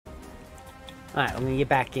Alright, we're gonna get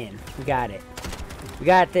back in. We got it. We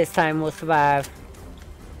got it this time. We'll survive.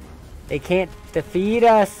 They can't defeat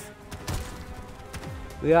us.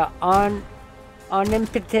 We are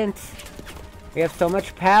omnipotent. We have so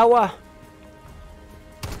much power.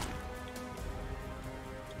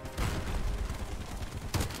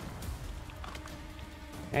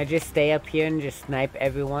 I just stay up here and just snipe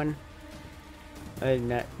everyone.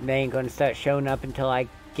 They ain't gonna start showing up until I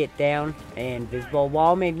get down. And invisible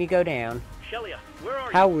wall made me go down. Shelia, where are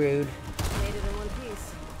you? How rude. Made it in one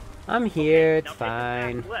piece. I'm here, Okay, it's now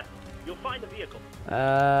fine. take the path left. You'll find the vehicle.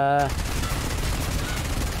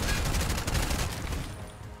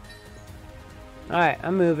 Alright,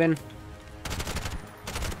 I'm moving.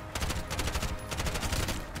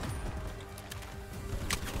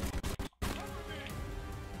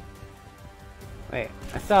 Wait,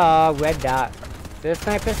 I saw a red dot. Is there a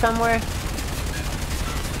sniper somewhere?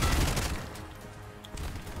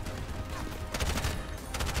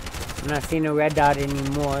 I'm not seeing a red dot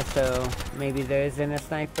anymore, so maybe there isn't a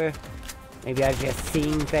sniper. Maybe I've just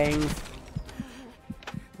seen things.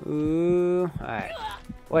 Ooh, alright.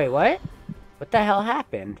 Wait, what? What the hell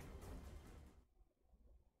happened?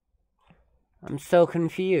 I'm so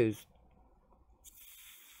confused.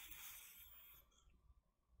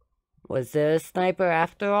 Was there a sniper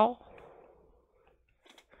after all?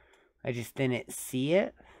 I just didn't see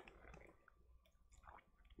it.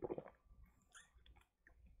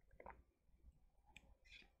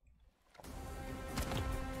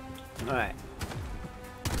 Alright.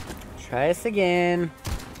 Try this again.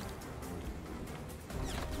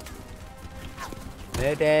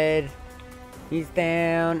 They're dead. He's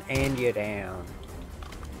down, and you're down.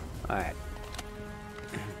 Alright.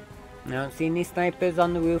 I don't see any snipers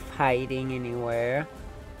on the roof hiding anywhere.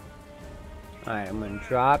 Alright, I'm gonna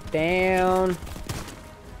drop down.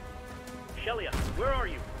 Shelia, where are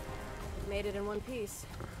you? Made it in one piece.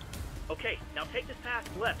 Okay, now take this path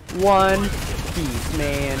left. One piece,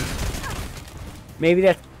 man. Maybe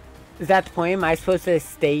that's... Is that the point? Am I supposed to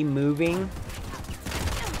stay moving?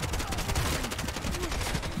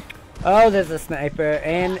 Oh, there's a sniper,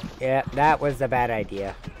 and... Yeah, that was a bad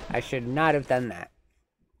idea. I should not have done that.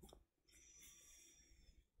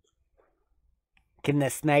 Can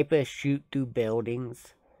the sniper shoot through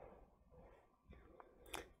buildings?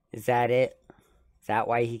 Is that it? Is that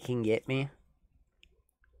why he can get me?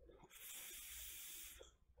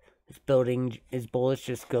 His bullets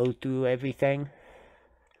just go through everything?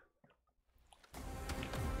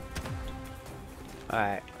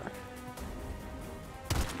 Alright.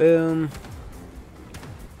 Boom.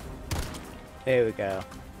 There we go.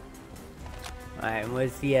 Alright, and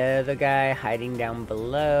where's the other guy hiding down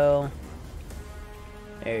below?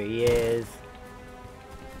 There he is.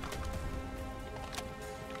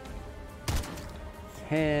 It's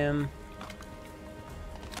him.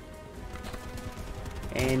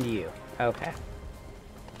 And you. Okay.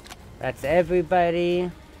 That's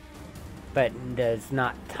everybody. Button does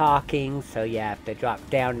not talking, so you have to drop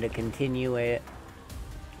down to continue it.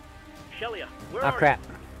 Shelia, where Oh are crap.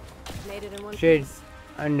 Made it in one Should... piece.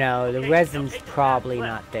 Oh no, the Okay, resin's now take the probably path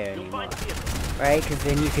not left. there You'll anymore. find the vehicle. Right? Because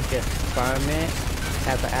then you could just farm it.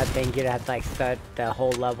 I think you'd have to like start the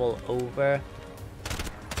whole level over.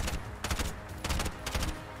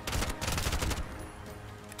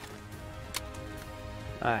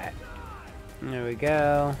 Alright. There we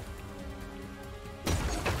go.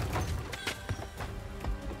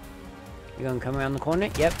 You gonna come around the corner?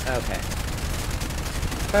 Yep, okay.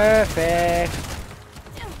 Perfect!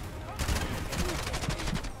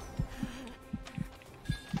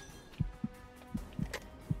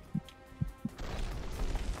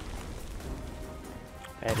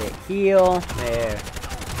 Let it heal. There.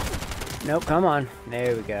 Nope, come on.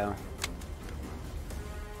 There we go.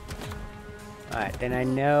 Alright, then I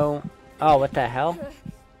know... Oh, what the hell?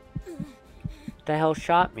 What the hell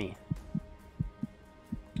shot me?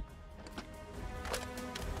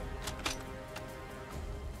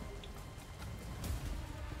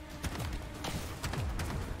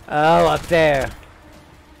 Oh, up there.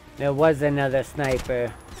 There was another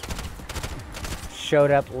sniper.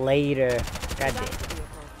 Showed up later. God damn.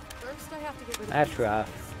 First, I have to get rid of That's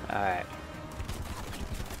rough. Alright.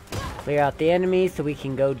 Clear out the enemies so we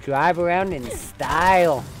can go drive around in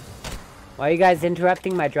style. Why are you guys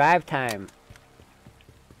interrupting my drive time?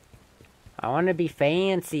 I want to be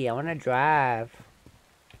fancy. I want to drive.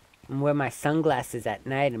 And wear my sunglasses at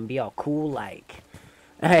night and be all cool like.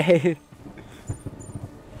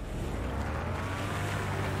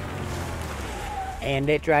 And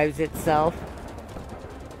it drives itself.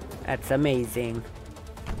 That's amazing.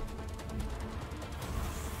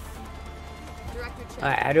 Director check.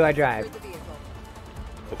 Alright, how do I drive? Cleared the vehicle.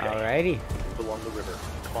 Okay. Alrighty. Move along the river,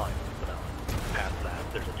 climb the mountain. Past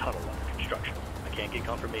that, there's a tunnel under construction. I can't get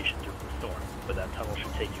confirmation due to the storm, but that tunnel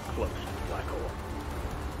should take you close to the black hole.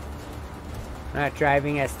 Not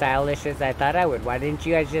driving as stylish as I thought I would. Why didn't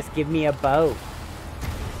you guys just give me a boat?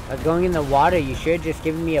 I was going in the water. You should have just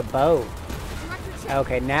given me a boat.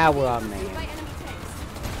 Okay, now we're on land.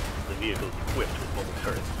 The vehicle's equipped with mobile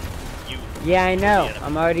turrets. Yeah, I know.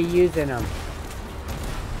 I'm already using them.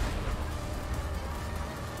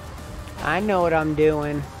 I know what I'm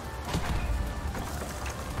doing.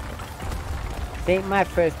 This ain't my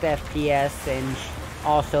first FPS and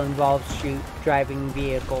also involves driving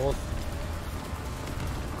vehicles.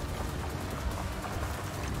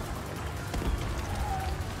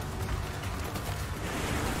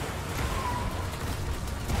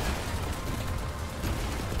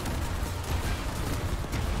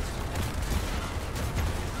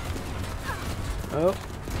 Oh,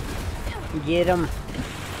 get him.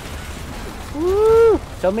 Woo!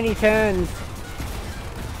 So many turns.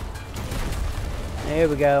 There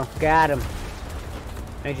we go. Got him.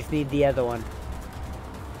 I just need the other one.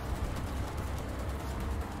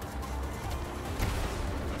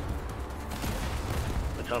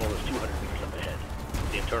 The tunnel is 200 meters up ahead.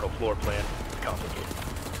 The internal floor plan is complicated.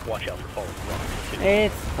 Watch out for falling rocks.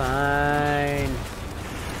 It's fine.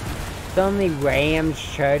 It's only rams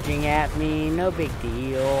charging at me. No big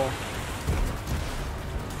deal.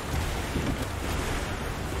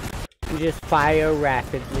 Just fire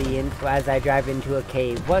rapidly as I drive into a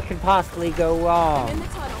cave. What could possibly go wrong? I'm in the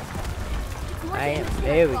tunnel. I am.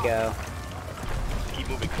 There we go. Keep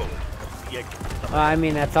moving forward. The exit is up Well, I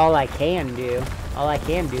mean, that's all I can do. All I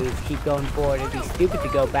can do is keep going forward. It'd be stupid to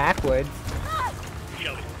go backwards.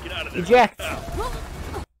 Shelia, get out of there. Eject! Ow.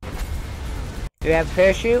 Do we have a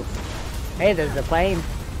parachute? Hey, there's a plane.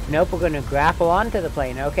 Nope, we're gonna grapple onto the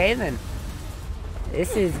plane. Okay, then.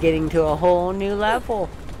 This is getting to a whole new level.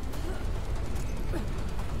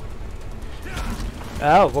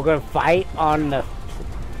 Oh, we're gonna fight on the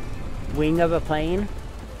wing of a plane?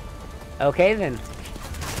 Okay, then.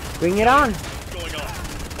 Bring it on. What's going on?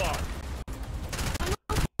 Far.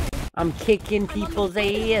 I'm kicking people's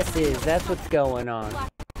asses. That's what's going on.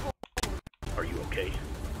 Are you okay?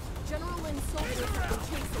 General Lynn's soldiers have been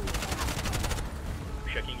chasing me.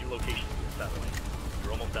 Checking your location with the satellite.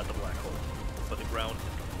 You're almost at the black hole, but the ground is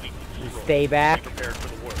completely destroyed. Stay back. Be prepared for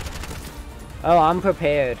the worst. Oh, I'm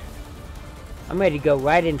prepared. I'm ready to go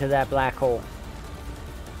right into that black hole.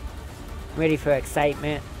 I'm ready for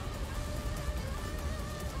excitement.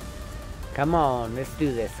 Come on, let's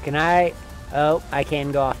do this. Can I? Oh, I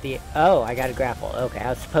can go off the... Oh, I gotta grapple. Okay, I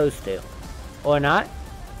was supposed to. Or not.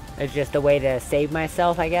 It's just a way to save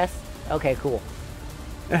myself, I guess. Okay, cool.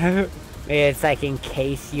 It's like in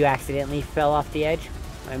case you accidentally fell off the edge.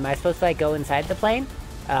 Am I supposed to like go inside the plane?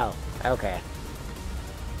 Oh, okay.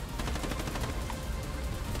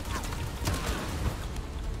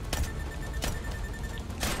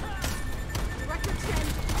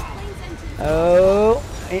 Oh,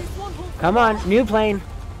 come on, new plane.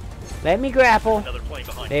 Let me grapple. Another plane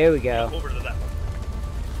behind There we you. go. Jump over to that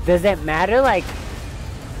one. Does it matter, like,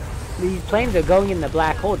 these planes are going in the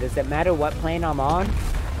black hole. Does it matter what plane I'm on?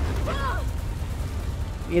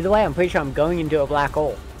 Either way, I'm pretty sure I'm going into a black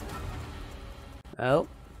hole. Oh.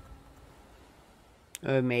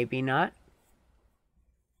 Or maybe not.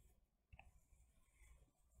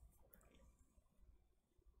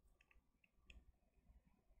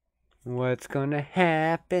 What's gonna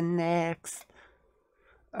happen next?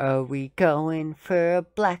 Are we going for a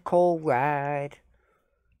black hole ride?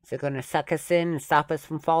 Is it gonna suck us in and stop us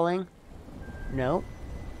from falling? No.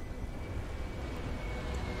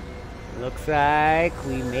 Looks like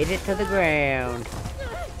we made it to the ground.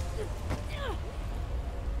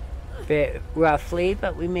 Bit roughly,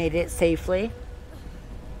 but we made it safely.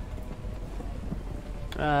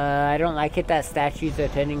 I don't like it that statues are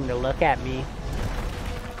turning to look at me.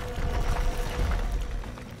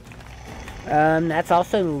 That's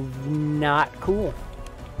also not cool.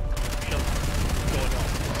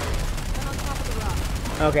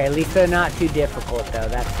 Okay, at least they're not too difficult, though.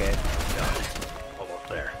 That's good. Almost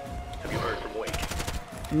there. Have you heard from Wake?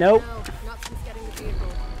 Nope. No, not since getting the vehicle.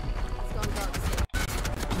 It's gone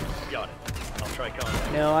dark. Got it. I'll try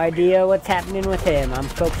contact. No idea what's happening with him. I'm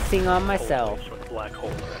focusing on myself. From the black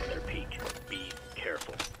hole at their peak. Be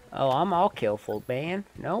careful. Oh, I'm all killful, man.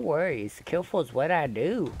 No worries. Killful is what I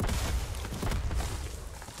do.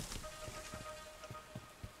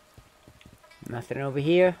 Nothing over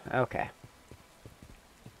here? Okay.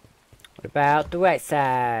 What about the right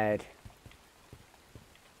side?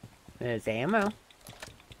 There's ammo.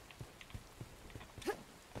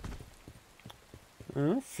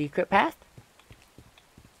 Secret path?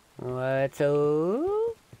 What,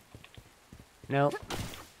 so? Nope.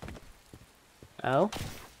 Oh?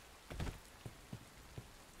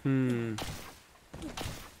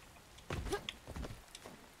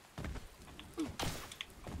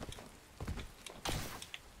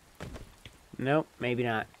 Nope, maybe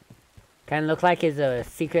not. Kinda looks like it's a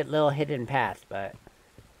secret little hidden path, but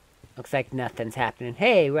looks like nothing's happening.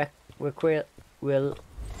 Hey, reliquary.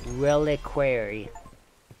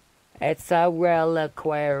 It's a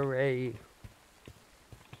reliquary.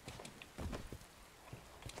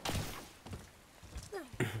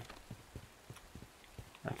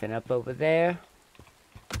 Nothing up over there.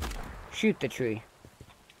 Shoot the tree.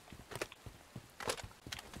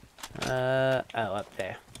 Oh, up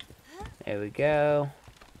there. There we go.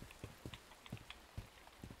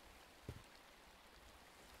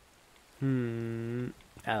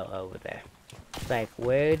 Oh, over there. It's like,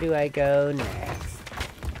 where do I go next?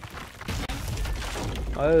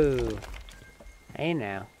 Oh. Hey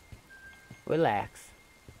now. Relax.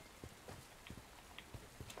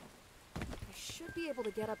 I should be able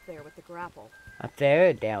to get up there with the grapple. Up there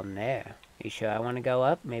or down there? You sure I want to go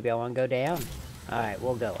up? Maybe I want to go down. Alright,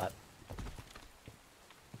 we'll go up.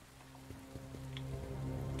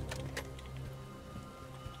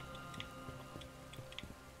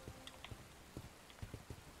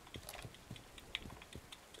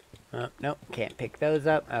 Oh, nope, can't pick those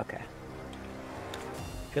up. Okay.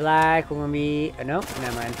 Feel like we're gonna be... Oh, nope,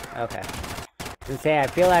 never mind. Okay. I was gonna say, I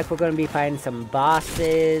feel like we're gonna be fighting some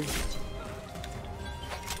bosses.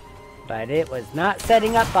 But it was not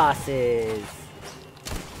setting up bosses.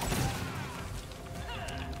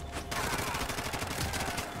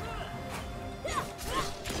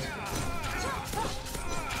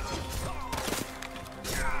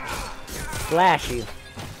 Slash you.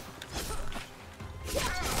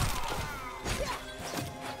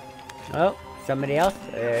 Oh, somebody else?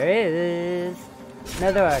 There is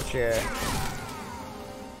another archer.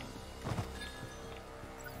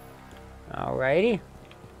 Alrighty.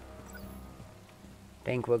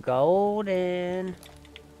 Think we're golden.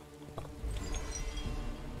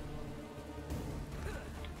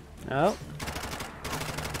 Oh.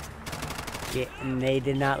 Yeah, and they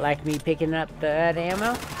did not like me picking up that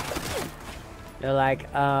ammo. They're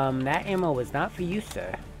like, that ammo was not for you,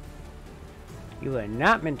 sir. You were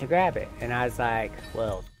not meant to grab it. And I was like,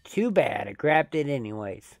 well, too bad. I grabbed it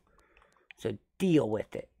anyways. So deal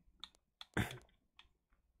with it.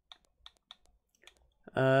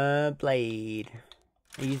 Blade.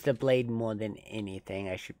 I use the blade more than anything.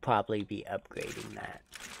 I should probably be upgrading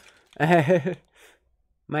that.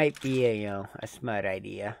 Might be a smart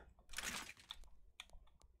idea.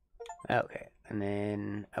 Okay. And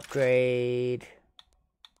then upgrade.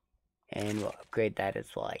 And we'll upgrade that as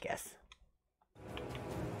well, I guess.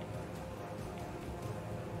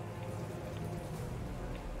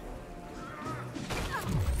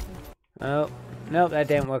 Oh, nope, that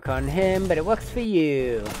didn't work on him, but it works for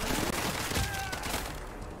you.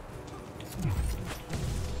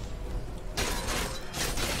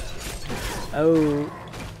 Oh.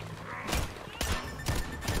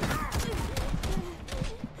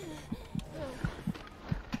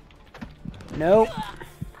 Nope.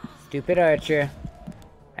 Stupid archer.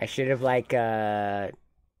 I should have, like,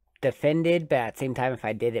 defended, but at the same time, if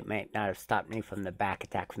I did, it might not have stopped me from the back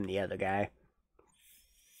attack from the other guy.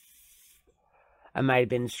 I might have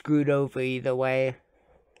been screwed over either way.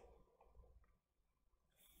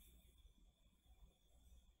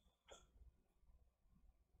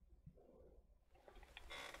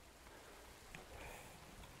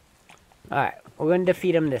 Alright, we're going to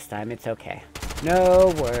defeat him this time. It's okay.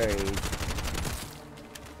 No worries.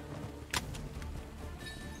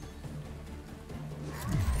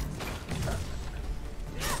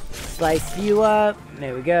 Slice you up.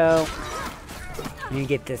 There we go. You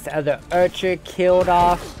get this other archer killed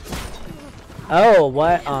off. Oh,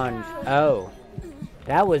 what on... Oh.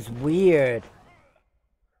 That was weird.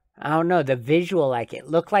 I don't know, the visual, like, it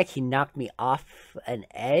looked like he knocked me off an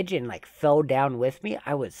edge and, like, fell down with me.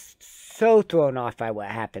 I was so thrown off by what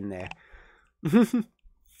happened there.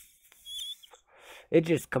 It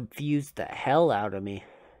just confused the hell out of me.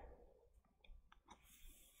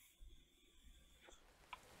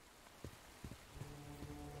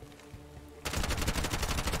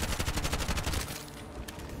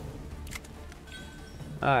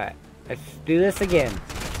 Alright, let's do this again.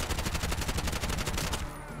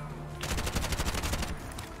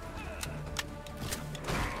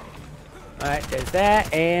 Alright, there's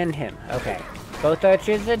that, and him. Okay. Both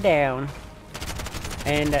archers are down.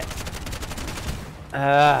 And,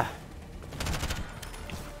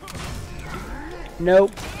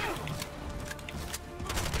 Nope.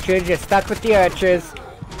 Should've just stuck with the archers.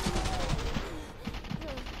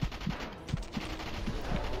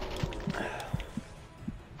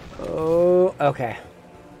 Oh, okay.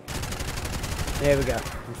 There we go.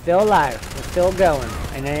 I'm still alive. We're still going.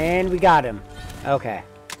 And we got him. Okay.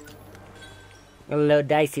 Got a little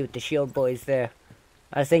dicey with the shield boys there.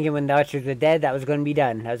 I was thinking when the archers were dead, that was going to be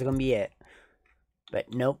done. That was going to be it.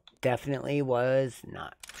 But nope, definitely was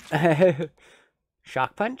not.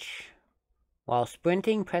 Shock punch. While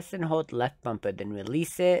sprinting, press and hold left bumper, then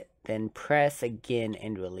release it, then press again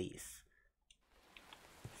and release.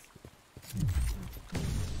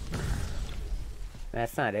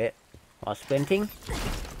 That's not it. While sprinting?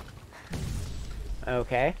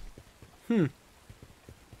 Okay.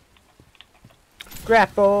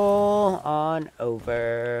 Grapple on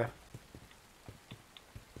over.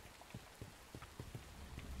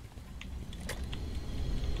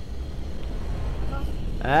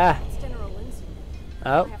 Ah.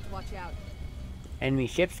 Oh. I have to watch out. Enemy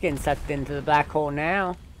ship's getting sucked into the black hole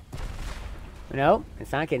now. Nope,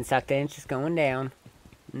 it's not getting sucked in, it's just going down.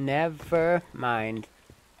 Never mind.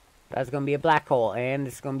 That's gonna be a black hole, and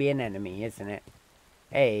it's gonna be an enemy, isn't it?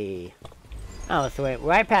 Hey. Oh, so went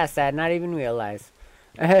right past that, not even realize.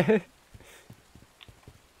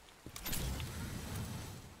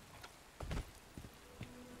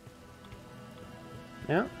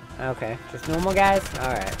 No? Okay, just normal guys?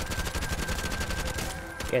 Alright.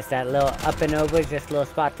 Guess that little up and over is just a little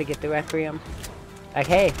spot to get the Requiem. Like,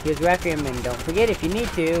 hey, here's Requiem, and don't forget if you need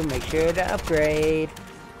to, make sure to upgrade.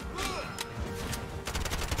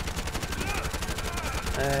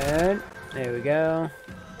 And there we go.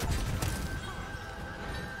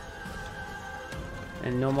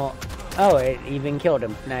 And normal. Oh, it even killed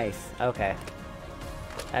him. Nice. Okay.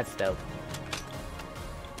 That's dope.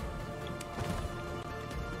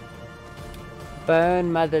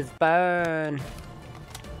 Burn, mothers, burn.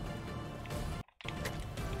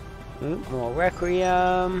 Ooh, more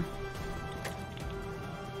Requiem.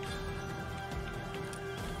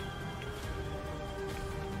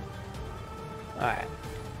 Alright.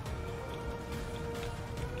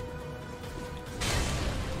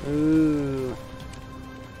 Ooh.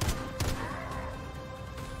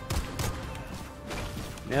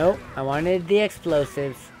 Nope, I wanted the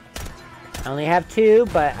explosives. I only have 2,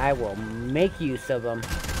 but I will make use of them.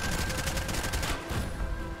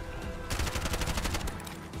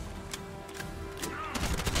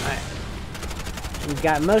 Alright. He's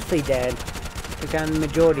got mostly dead. Took down the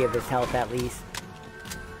majority of his health at least.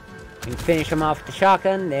 And finish him off with the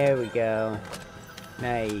shotgun. There we go.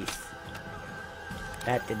 Nice.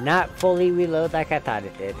 That did not fully reload like I thought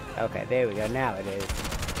it did. Okay, there we go. Now it is.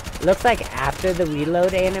 Looks like after the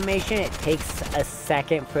reload animation, it takes a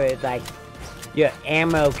second for, like, your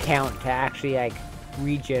ammo count to actually, like,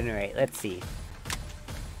 regenerate. Let's see.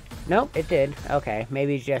 Nope, it did. Okay,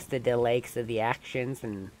 maybe it's just the delay because of the actions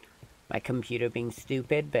and my computer being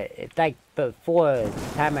stupid. But it's like before,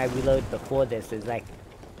 the time I reloaded before this was like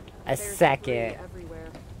a second.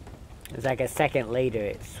 It was like a second later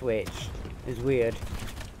it switched. It's weird.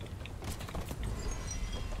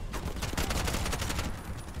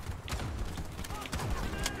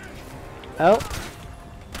 Oh.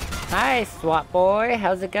 Hi, SWAT boy.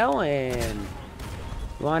 How's it going?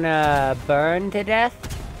 Wanna burn to death?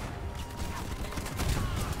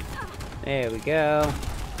 There we go.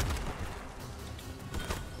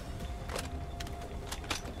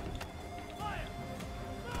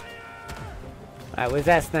 Alright, where's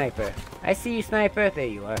that sniper? I see you, sniper. There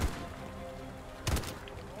you are.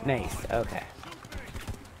 Nice, okay.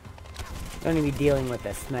 Gonna be dealing with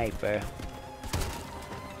a sniper.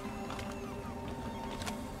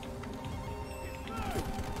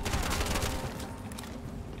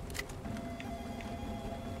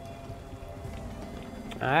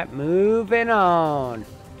 Alright, moving on.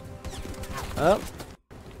 Oh.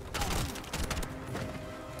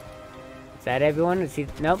 Is that everyone? Is he?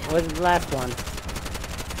 Nope, wasn't the last one.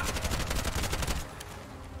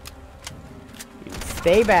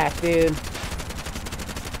 Stay back, dude.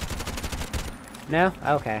 No?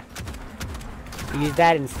 Okay. Use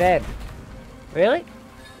that instead. Really?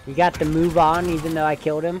 You got to move on even though I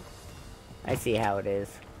killed him? I see how it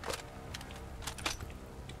is.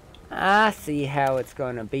 I see how it's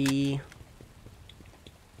gonna be.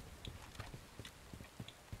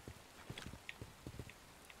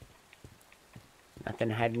 Nothing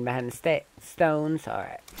hiding behind the stones.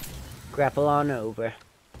 Alright. Grapple on over.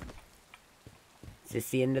 Is this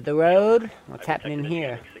the end of the road? What's happening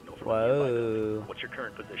here? Whoa. What's your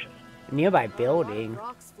current position? Nearby building.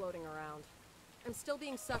 Rocks floating around. I'm still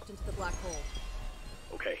being sucked into the black hole.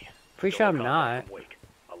 Okay. Pretty sure I'm not.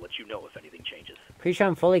 I'll let you know if anything changes. Pretty sure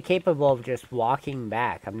I'm fully capable of just walking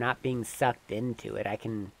back. I'm not being sucked into it. I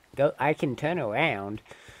can turn around.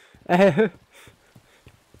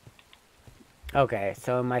 Okay,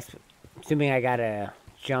 so am I assuming I gotta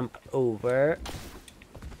jump over.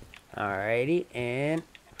 Alrighty, and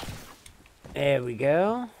there we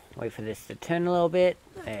go. Wait for this to turn a little bit.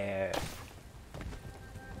 There.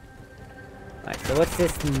 Alright, so what's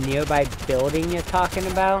this nearby building you're talking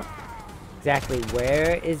about? Exactly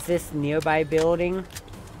where is this nearby building?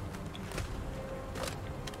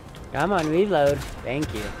 Come on, reload.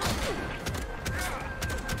 Thank you.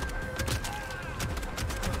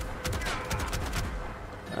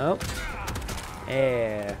 Oh.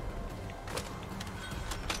 Yeah.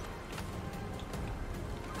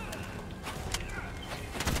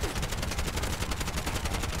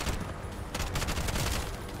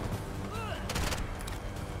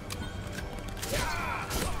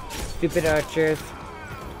 Stupid archers.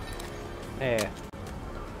 There.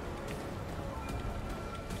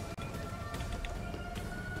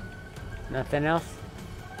 Nothing else?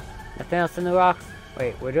 Nothing else in the rocks?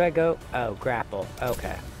 Wait, where do I go? Oh, grapple.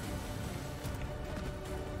 Okay.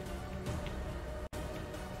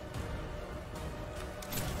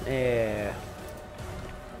 Yeah.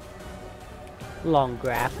 Long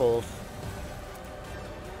grapples.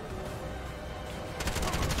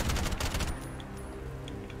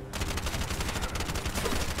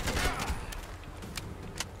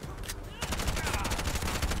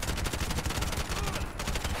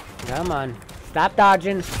 Come on. Stop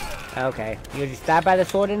dodging. Okay. You just die by the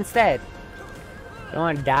sword instead. You don't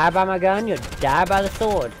want to die by my gun, you'll die by the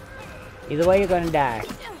sword. Either way, you're gonna die.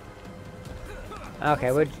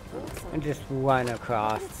 Okay, we'll just run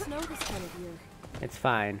across. It's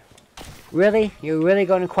fine. Really? You're really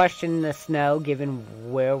gonna question the snow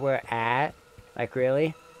given where we're at? Like,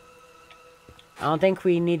 really? I don't think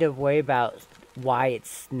we need to worry about why it's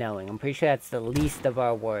snowing. I'm pretty sure that's the least of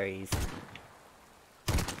our worries.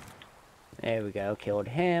 There we go. Killed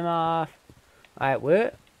him off. Alright,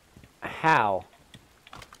 where? How?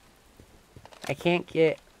 I can't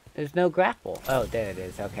get... There's no grapple. Oh, there it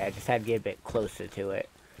is. Okay, I just had to get a bit closer to it.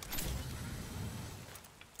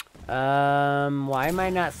 Why am I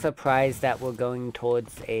not surprised that we're going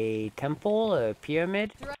towards a temple or a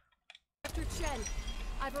pyramid? Director Chen,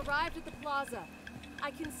 I've arrived at the plaza. I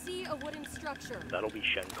can see a wooden structure. That'll be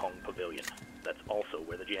Shen Kong Pavilion. That's also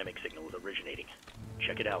where the jamming signal is originating.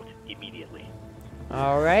 Check it out immediately.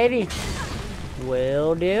 Alrighty.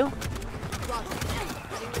 Will do.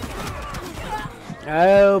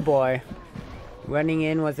 Oh boy. Running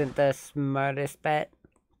in wasn't the smartest bet.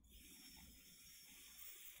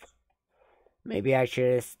 Maybe I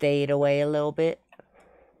should have stayed away a little bit.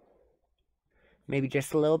 Maybe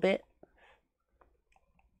just a little bit.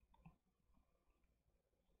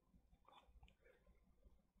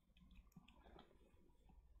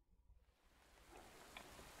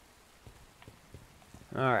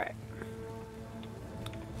 Alright.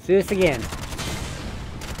 Let's do this again.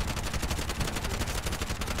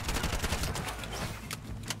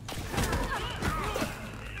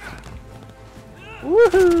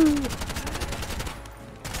 Woohoo!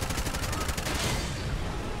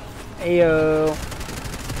 Ayo.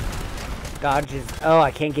 Dodges. Oh,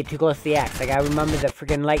 I can't get too close to the axe. I gotta remember the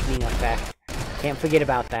freaking lightning effect. Can't forget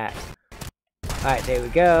about that. Alright, there we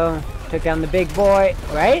go. Took down the big boy,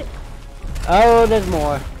 right? Oh, there's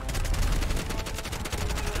more.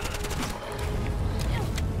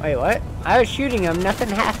 Wait, what? I was shooting him, nothing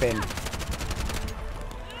happened.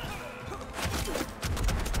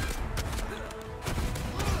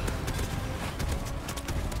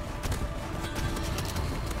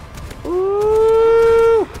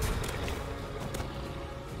 Ooh!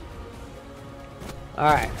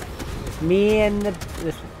 Alright. It's me and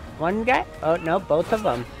this one guy? Oh, no, both of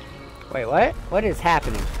them. Wait, what? What is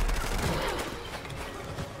happening?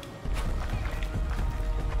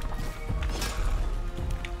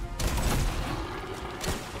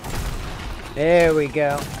 There we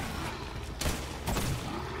go.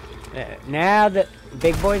 There. Now the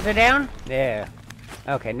big boys are down? There.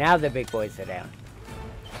 Okay, now the big boys are down.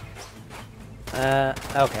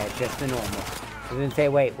 Okay, just the normal. I was gonna say,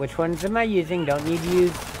 wait, which ones am I using? Don't need to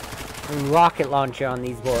use a rocket launcher on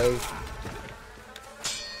these boys.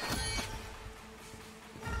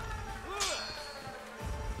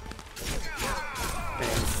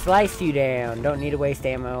 And slice you down. Don't need to waste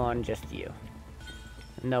ammo on just you.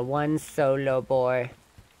 And the one solo boy.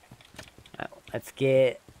 Let's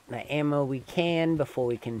get the ammo we can before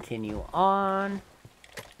we continue on.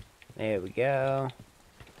 There we go.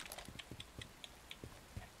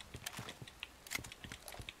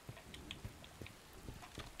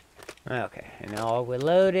 Okay, and all we're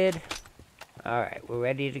loaded. Alright, we're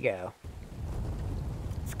ready to go.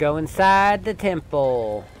 Let's go inside the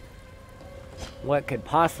temple. What could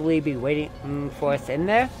possibly be waiting for us in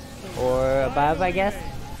there? Or above, I guess?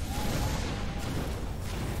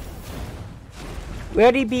 We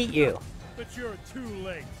already beat you. But you're too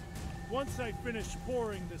late. Once I finish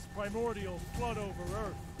pouring this primordial flood over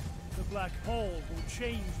Earth, the black hole will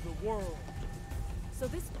change the world. So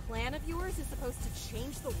this plan of yours is supposed to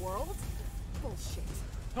change the world? Bullshit.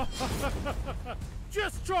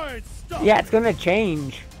 Just try and stop. Yeah, it's gonna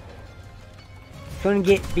change. It's gonna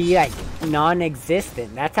be like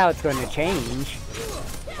non-existent. That's how it's gonna change.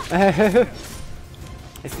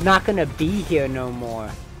 It's not gonna be here no more.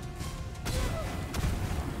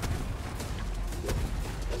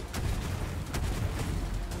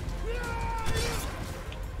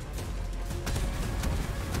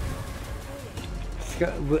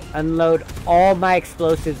 Unload all my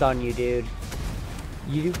explosives on you, dude.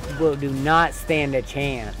 You will do not stand a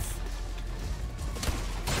chance.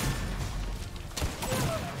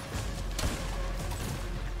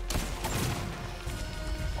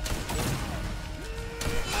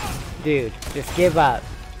 Dude, just give up.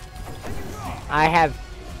 I have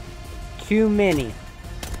too many.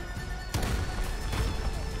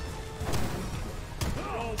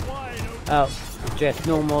 Oh, just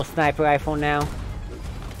normal sniper rifle now.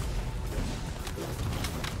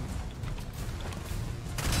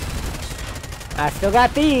 I still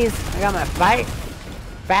got these. I got my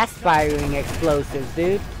fast firing explosives,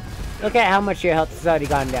 dude. Look at how much your health has already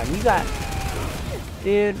gone down. You got,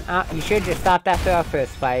 dude. You should just stopped after our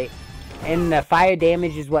first fight, and the fire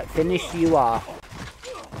damage is what finished you off.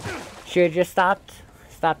 Should just stopped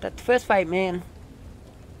at the first fight, man.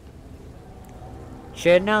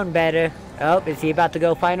 Should have known better. Oh, is he about to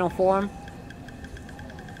go final form?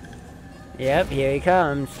 Yep, here he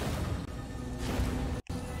comes.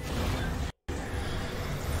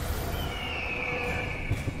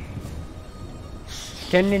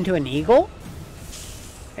 Turned into an eagle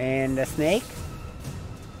and a snake.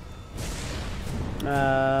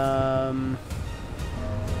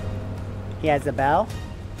 He has a bell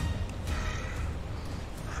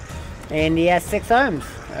and he has 6 arms.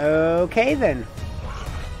 Okay then,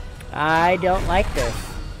 I don't like this.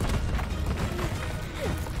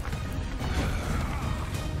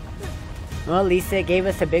 Well, at least it gave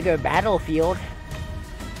us a bigger battlefield.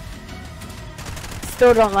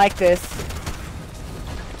 Still don't like this.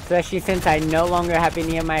 Especially since I no longer have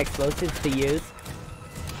any of my explosives to use.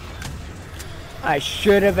 I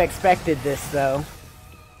should have expected this though.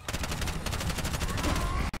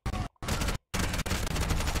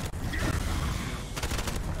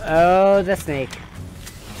 Oh, the snake.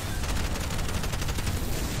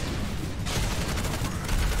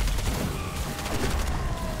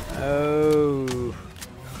 Oh.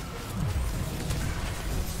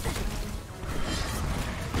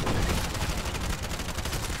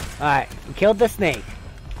 Alright, we killed the snake.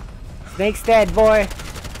 Snake's dead, boy.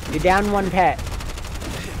 You're down 1 pet.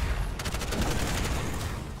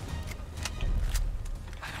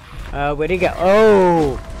 Where'd he go?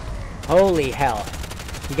 Oh! Holy hell.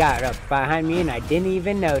 He got up behind me and I didn't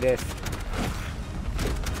even notice.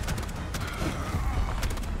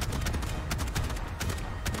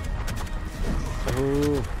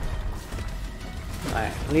 Ooh.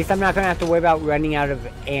 Alright, at least I'm not gonna have to worry about running out of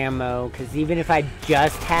ammo, because even if I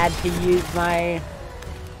just had to use my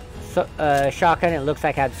shotgun, it looks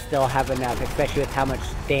like I'd still have enough, especially with how much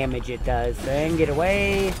damage it does. Then get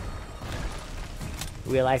away.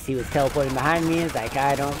 Realized he was teleporting behind me. It's like,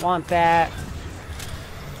 I don't want that.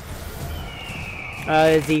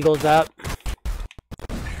 His eagle's up.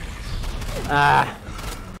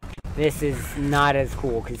 This is not as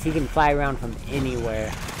cool, because he can fly around from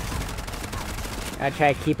anywhere. I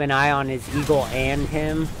try to keep an eye on his eagle and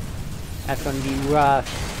him. That's gonna be rough.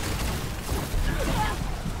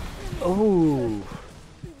 Ooh.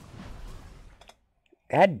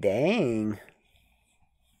 God dang.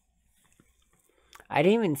 I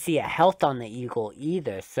didn't even see a health on the eagle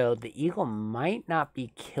either, so the eagle might not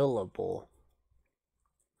be killable.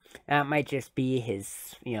 That might just be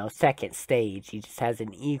his, second stage. He just has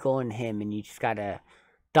an eagle in him, and you just gotta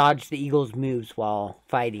dodge the eagle's moves while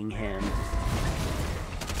fighting him.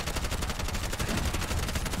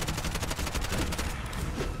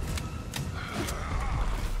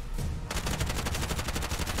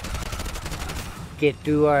 Get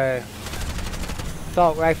through our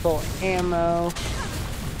assault rifle ammo.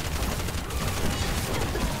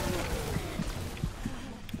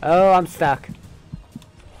 Oh, I'm stuck.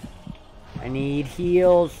 I need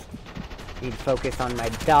heals. Need to focus on my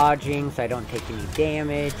dodging so I don't take any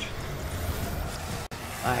damage.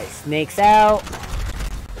 Alright, snake's out.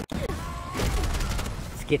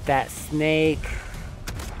 Let's get that snake.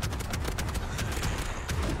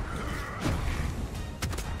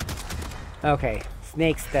 Okay,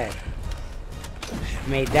 snake's dead.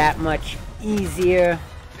 Made that much easier.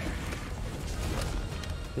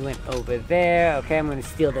 We went over there. Okay, I'm gonna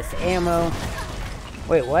steal this ammo.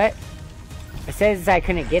 Wait, what? It says I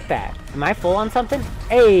couldn't get that. Am I full on something?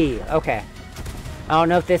 Hey, okay. I don't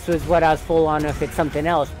know if this was what I was full on or if it's something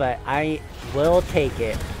else, but I will take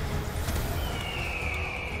it.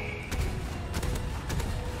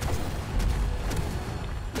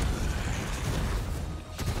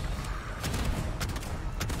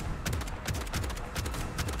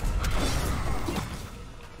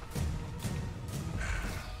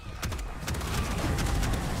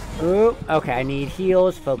 Ooh, okay, I need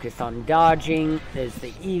heals. Focus on dodging. There's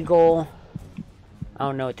the eagle. I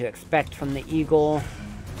don't know what to expect from the eagle.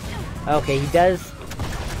 Okay, he does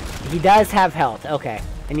have health. Okay,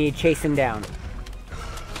 I need to chase him down.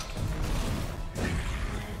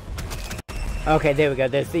 Okay, there we go.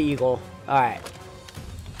 There's the eagle. Alright.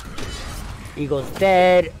 Eagle's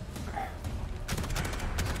dead.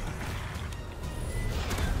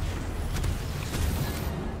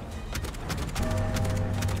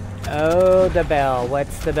 Oh, the bell.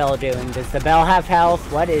 What's the bell doing? Does the bell have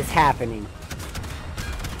health? What is happening?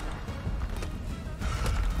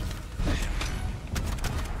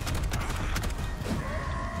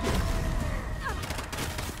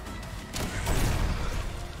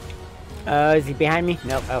 Is he behind me?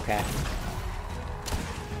 Nope, okay.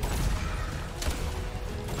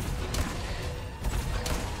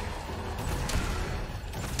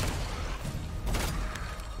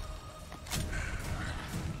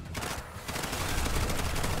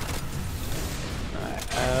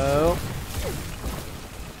 Oh.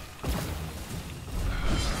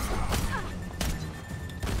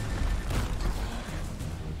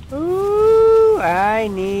 Ooh, I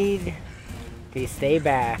need to stay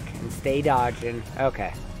back and stay dodging.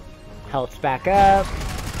 Okay. Health's back up.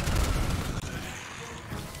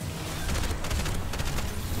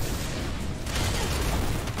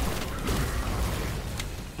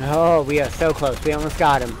 Oh, we are so close. We almost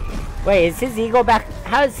got him. Wait, is his eagle back?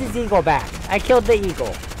 How is his eagle back? I killed the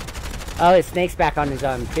eagle. Oh, his snake's back on his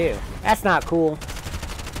arm too. That's not cool.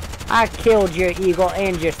 I killed your eagle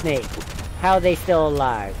and your snake. How are they still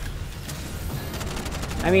alive?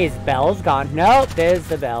 I mean, his bell's gone. Nope, there's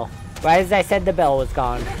the bell. Right as I said the bell was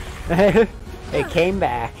gone. It came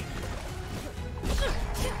back.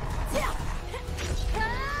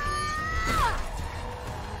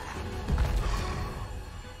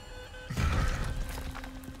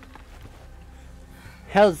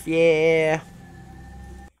 Hells yeah!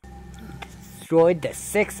 Destroyed the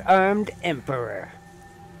six-armed emperor.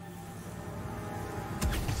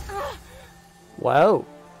 Whoa.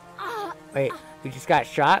 Wait, we just got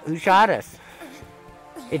shot? Who shot us?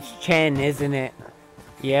 It's Chen, isn't it?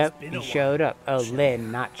 Yep, he showed up. Oh,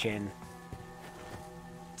 Lin, not Chen.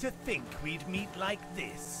 To think we'd meet like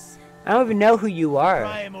this. I don't even know who you are.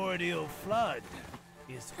 Primordial flood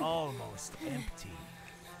is almost empty.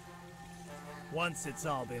 Once it's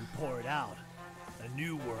all been poured out, a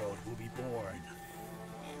new world will be born.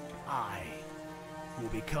 I will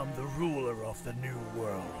become the ruler of the new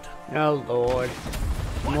world. Oh, Lord.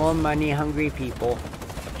 More money-hungry people.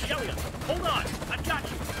 Shelia, hold on! I've got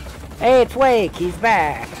you! Hey, it's Wake! He's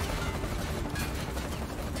back!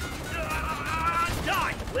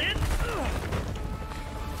 Die, Lynn!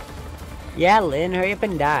 Yeah, Lin, hurry up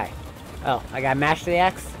and die. Oh, I gotta mash the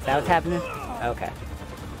axe? Is that what's happening? Okay.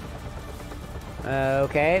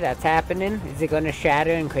 Okay, that's happening. Is it gonna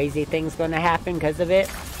shatter and crazy things gonna happen because of it?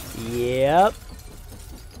 Yep.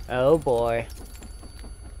 Oh boy.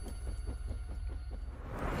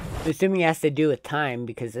 I'm assuming it has to do with time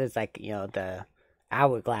because there's like, you know, the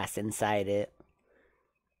hourglass inside it.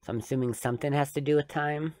 So I'm assuming something has to do with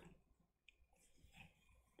time.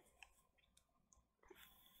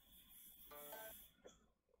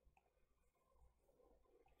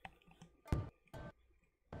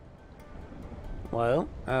 Well,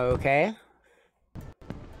 okay.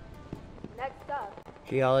 Next up,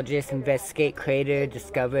 Geologists investigate crater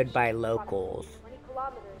discovered by locals. 20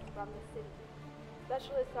 kilometers from the city.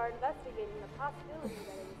 Specialists are investigating the possibility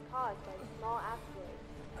that it was caused by a small asteroid.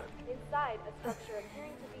 Inside, a structure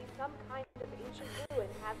appearing to be some kind of ancient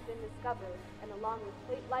ruin has been discovered, and along with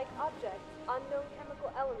plate-like objects, unknown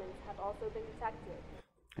chemical elements have also been detected.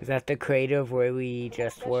 Is that the crater where we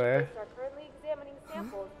just were? Specialists are currently examining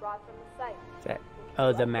samples brought from the site. Is that,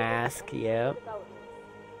 oh, the mask, yep.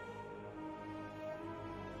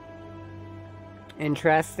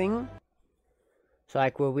 Interesting. So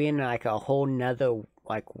like, were we in like a whole nother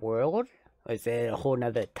like world? Or is it a whole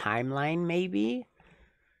nother timeline maybe?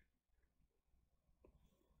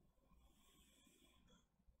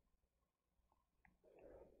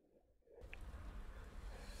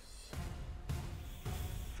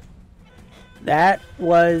 That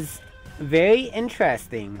was very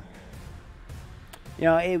interesting. You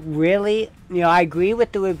know, it really, you know, I agree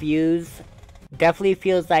with the reviews. Definitely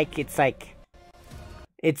feels like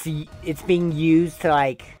it's being used to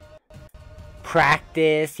like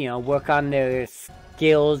practice, you know, work on their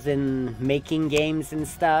skills in making games and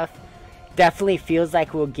stuff. Definitely feels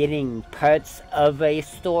like we're getting parts of a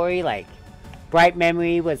story. Like Bright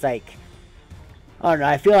Memory was like, I don't know,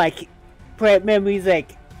 I feel like Bright Memory's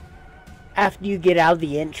like after you get out of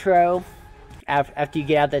the intro, after you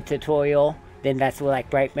get out of the tutorial, then that's where like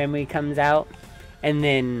Bright Memory comes out. And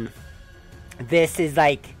then this is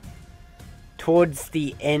like towards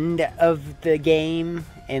the end of the game,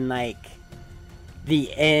 and like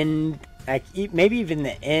the end, like maybe even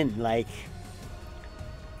the end, like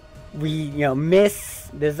we, you know,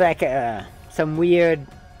 there's like some weird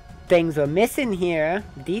things we're missing here,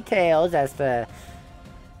 details as to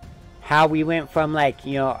how we went from like,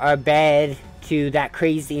 you know, our bed to that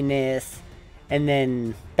craziness and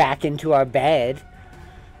then back into our bed.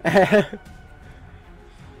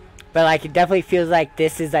 But like, it definitely feels like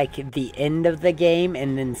this is like the end of the game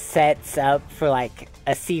and then sets up for like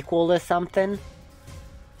a sequel or something.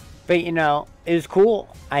 But you know, it was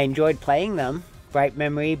cool. I enjoyed playing them. Bright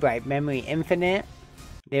Memory Infinite.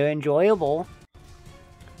 They're enjoyable.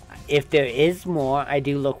 If there is more, I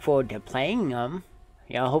do look forward to playing them.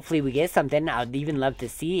 You know, hopefully we get something. I'd even love to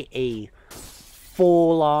see a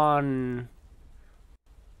full-on,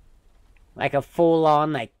 like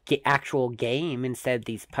actual game instead of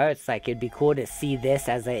these parts. Like, it'd be cool to see this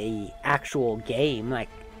as a actual game. Like,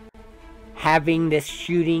 having this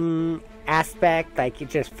shooting aspect, like,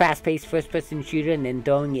 it's just fast-paced first-person shooter, and then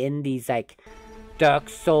throwing in these, like, Dark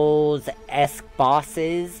Souls-esque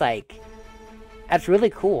bosses. Like, that's really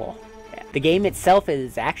cool. The game itself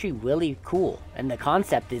is actually really cool, and the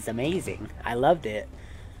concept is amazing. I loved it.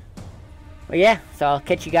 But yeah, so I'll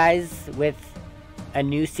catch you guys with a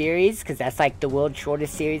new series, because that's like the world's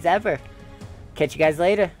shortest series ever. Catch you guys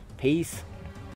later. Peace.